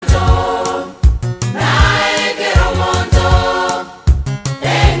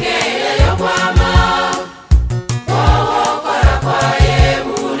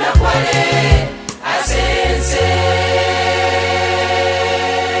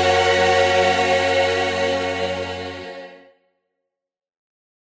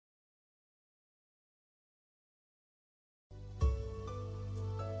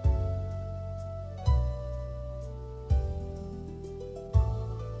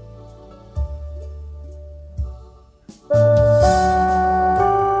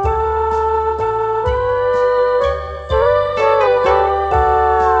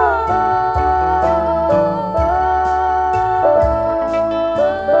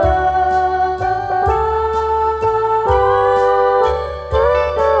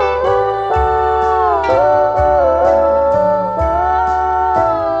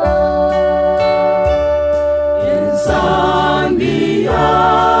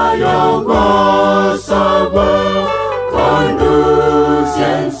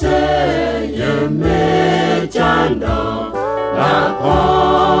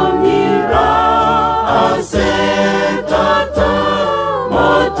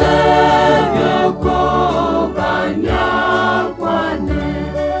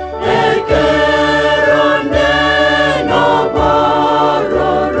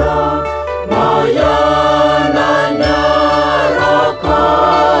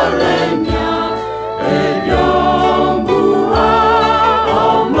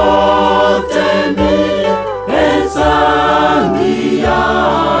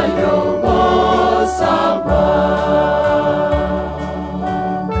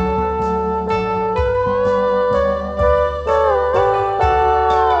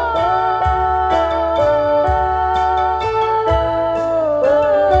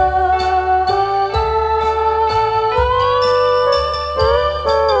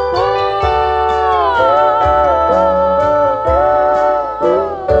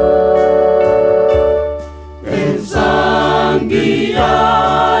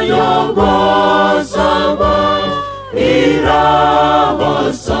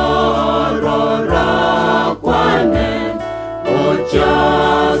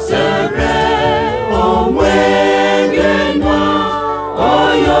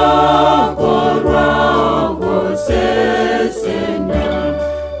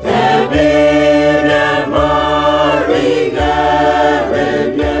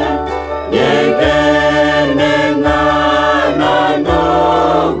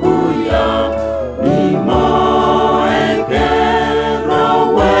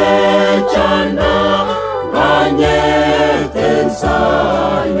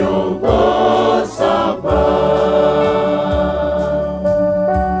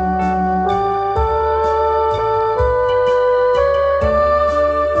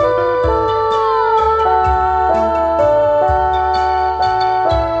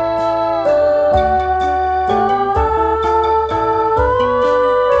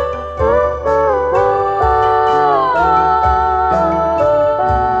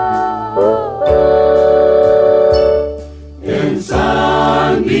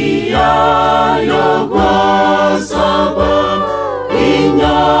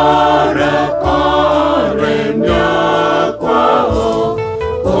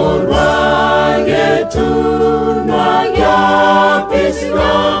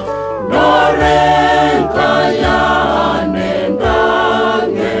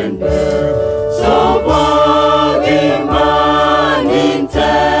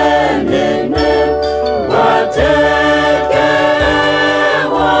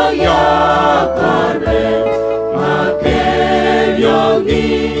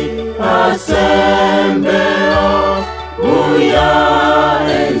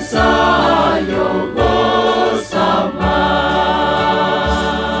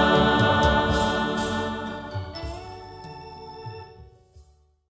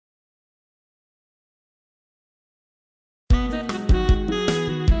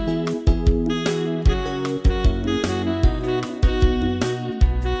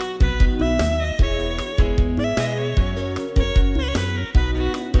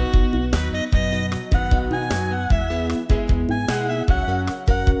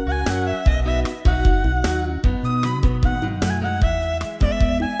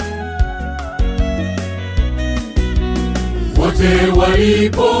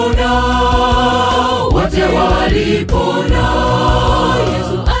Wote walipona.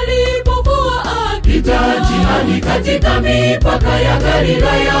 Yesu alipokuwa akipita njiani katika mipaka ya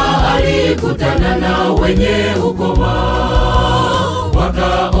Galilaya, alikutana na wenye ukoma.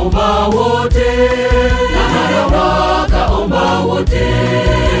 Wakaomba wote, na wakaomba wote.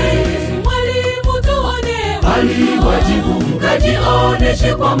 Yesu mwalimu tuone, aliwajibu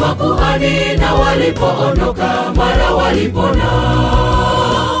mkajioneshe kwa makuhani, na walipoondoka mara walipona.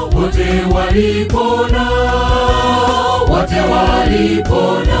 Wote walipona, wote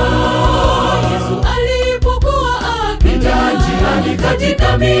walipona. Yesu alipokuwa akipita njiani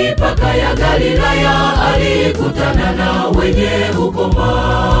katika mipaka ya Galilaya, alikutana na wenye ukoma.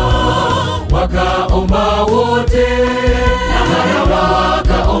 Wakaomba wote, na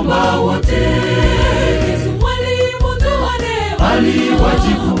wakaomba wote. Yesu mwalimu tuone,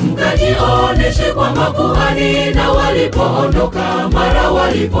 aliwajibu mkajioneshe kwa makuhani, na walipoondoka mara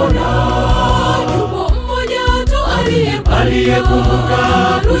walipona. Yupo mmoja tu aliyekumbuka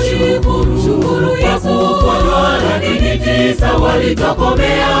kushukuru Yesu kwa lakini 9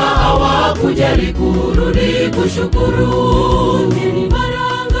 walitokomea, hawakujali kurudi kushukuru. Ni mara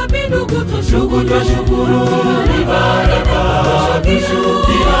ngapi ndugu twashukuru, ni baraka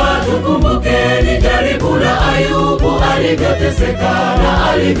tukishuhudia. Tukumbuke ni jaribu la Ayubu, alivyoteseka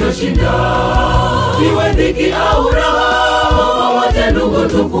na alivyoshinda. Iwe dhiki au raha, wote ndugu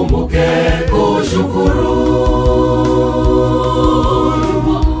tukumbuke kushukuru.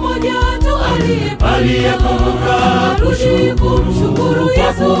 Mmoja tu aliyekumbuka kushukuru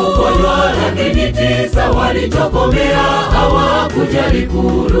Yesu kwa lakini 9 walitokomea, hawakujali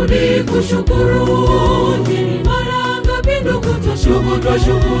kurudi kushukuru. Ni mara ngapi ndugu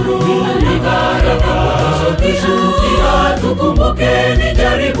twashukuru, ni baraka tukishuhudia. Tukumbuke ni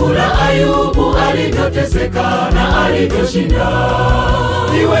jaribu la Ayubu, alivyoteseka na alivyoshinda.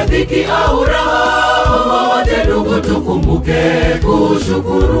 Iwe dhiki au raha, wote ndugu tukumbuke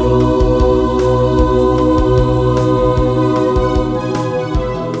kushukuru.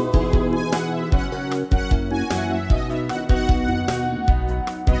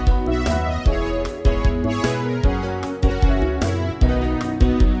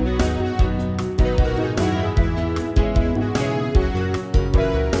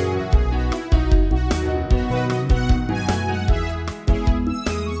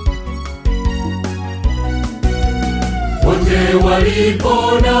 Wote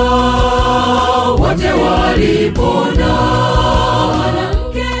walipona, wote walipona.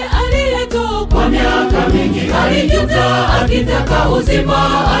 Mwanamke aliyetokwa miaka mingi alijuta akitaka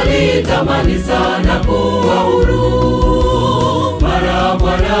uzima, alitamani sana kuwa huru. Mara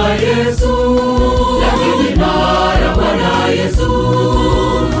Bwana Yesu, lakini mara Bwana Yesu,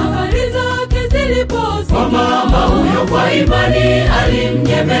 habari zake ziliposikia, kwa mama huyo kwa imani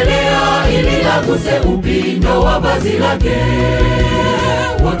alimnyemelea ili aguse upindo wa vazi lake.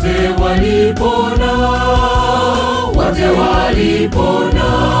 Wote walipona, wote walipona.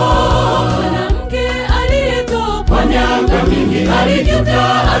 Mwanamke aliyetokwa miaka mingi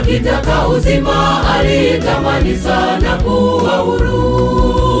alijuta akitaka uzima, alitamani sana kuwa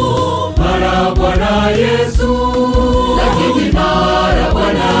huru. Mara Bwana Yesu, lakini mara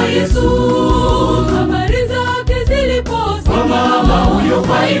Bwana Yesu, habari zake ziliposikia, kwa mama huyo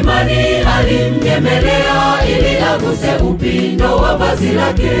kwa imani alimnyemelea ili aguse upindo wa vazi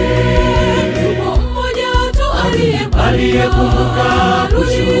lake. Mmoja tu aliyekumbuka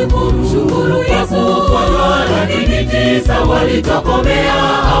kumshukuru Yesu, lakini 9 walitokomea,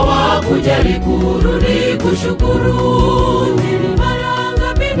 hawakujali kurudi kushukuru. Mara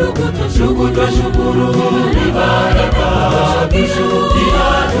ngapi ndugu twashukuru, ni baraka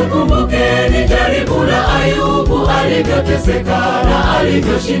kishukia. Tukumbuke ni jaribu la Ayubu, alivyoteseka na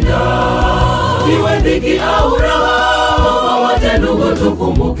alivyoshinda. Iwe dhiki au raha, wote ndugu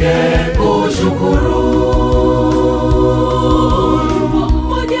tukumbuke kushukuru.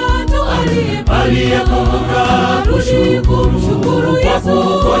 Mmoja tu aliyekumbuka kumshukuru Yesu,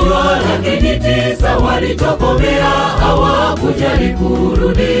 lakini 9 walitokomea, hawakujali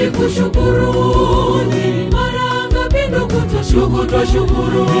kurudi kushukuru. Mara ngapi ndugu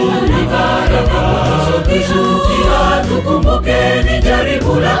twashukuru, ni baraka kishukia. Tukumbuke ni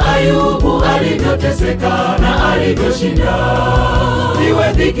jaribu la Ayubu, alivyoteseka na alivyoshinda.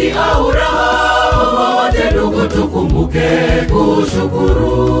 Iwe dhiki au raha, wote ndugu tukumbuke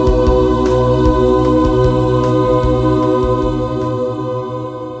kushukuru.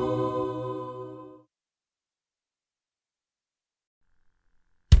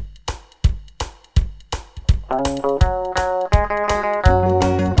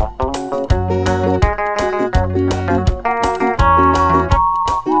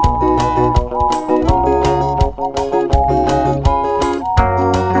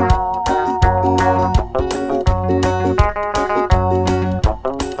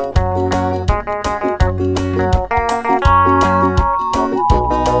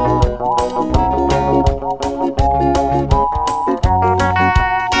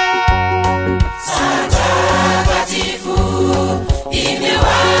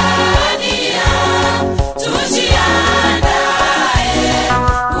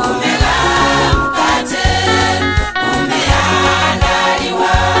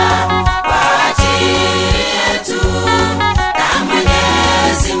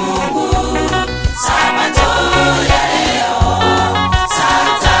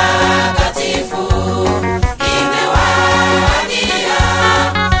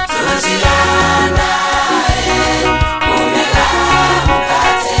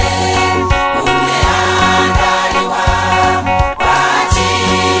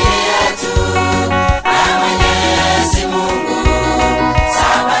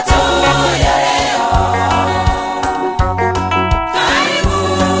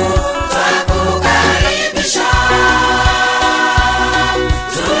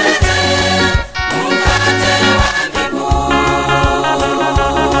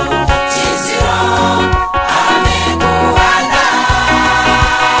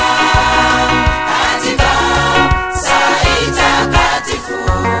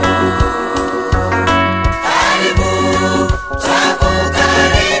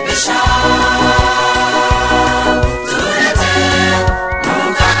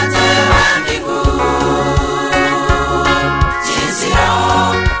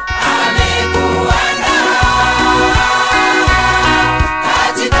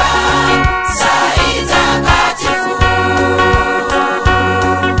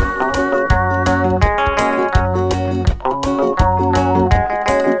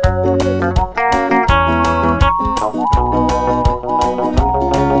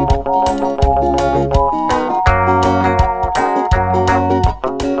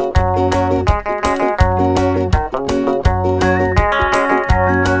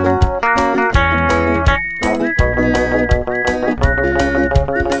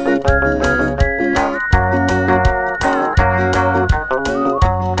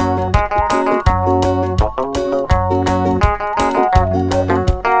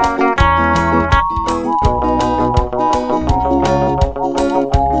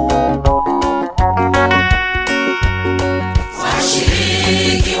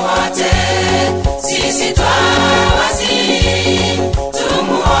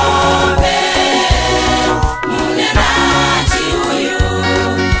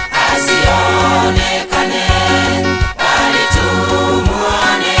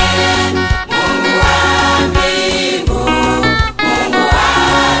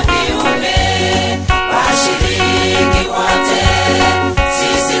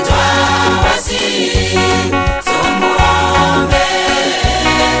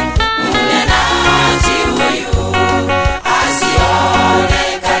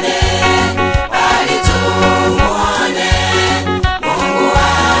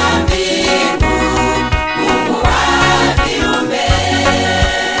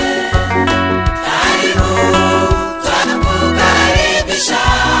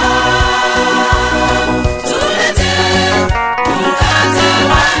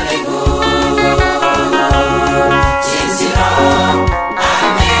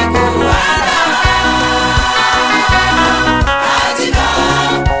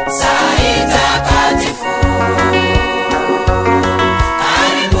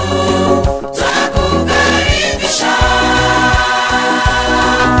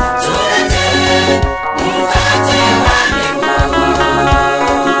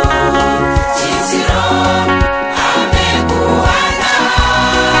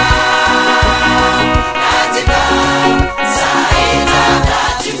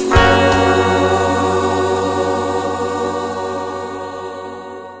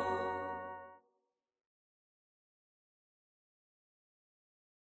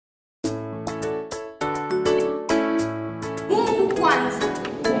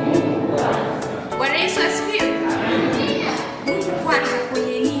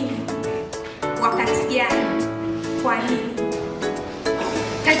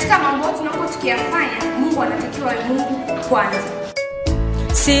 katika mambo tunapokuwa tukiyafanya, Mungu anatakiwa Mungu kwanza.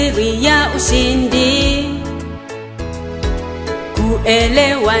 Siri ya ushindi,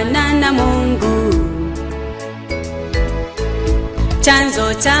 kuelewana na Mungu.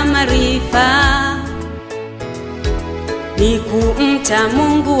 Chanzo cha maarifa ni kumcha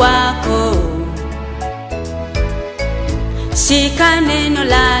Mungu wako. Shika neno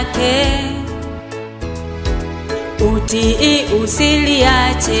lake, utii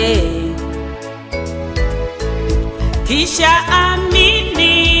usiliache. Kisha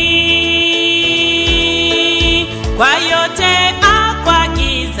amini kwa yote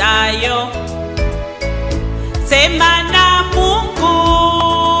akuagizayo. Sema na Mungu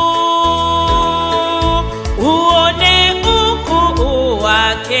uone ukuu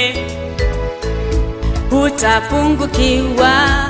wake. Utapungukiwa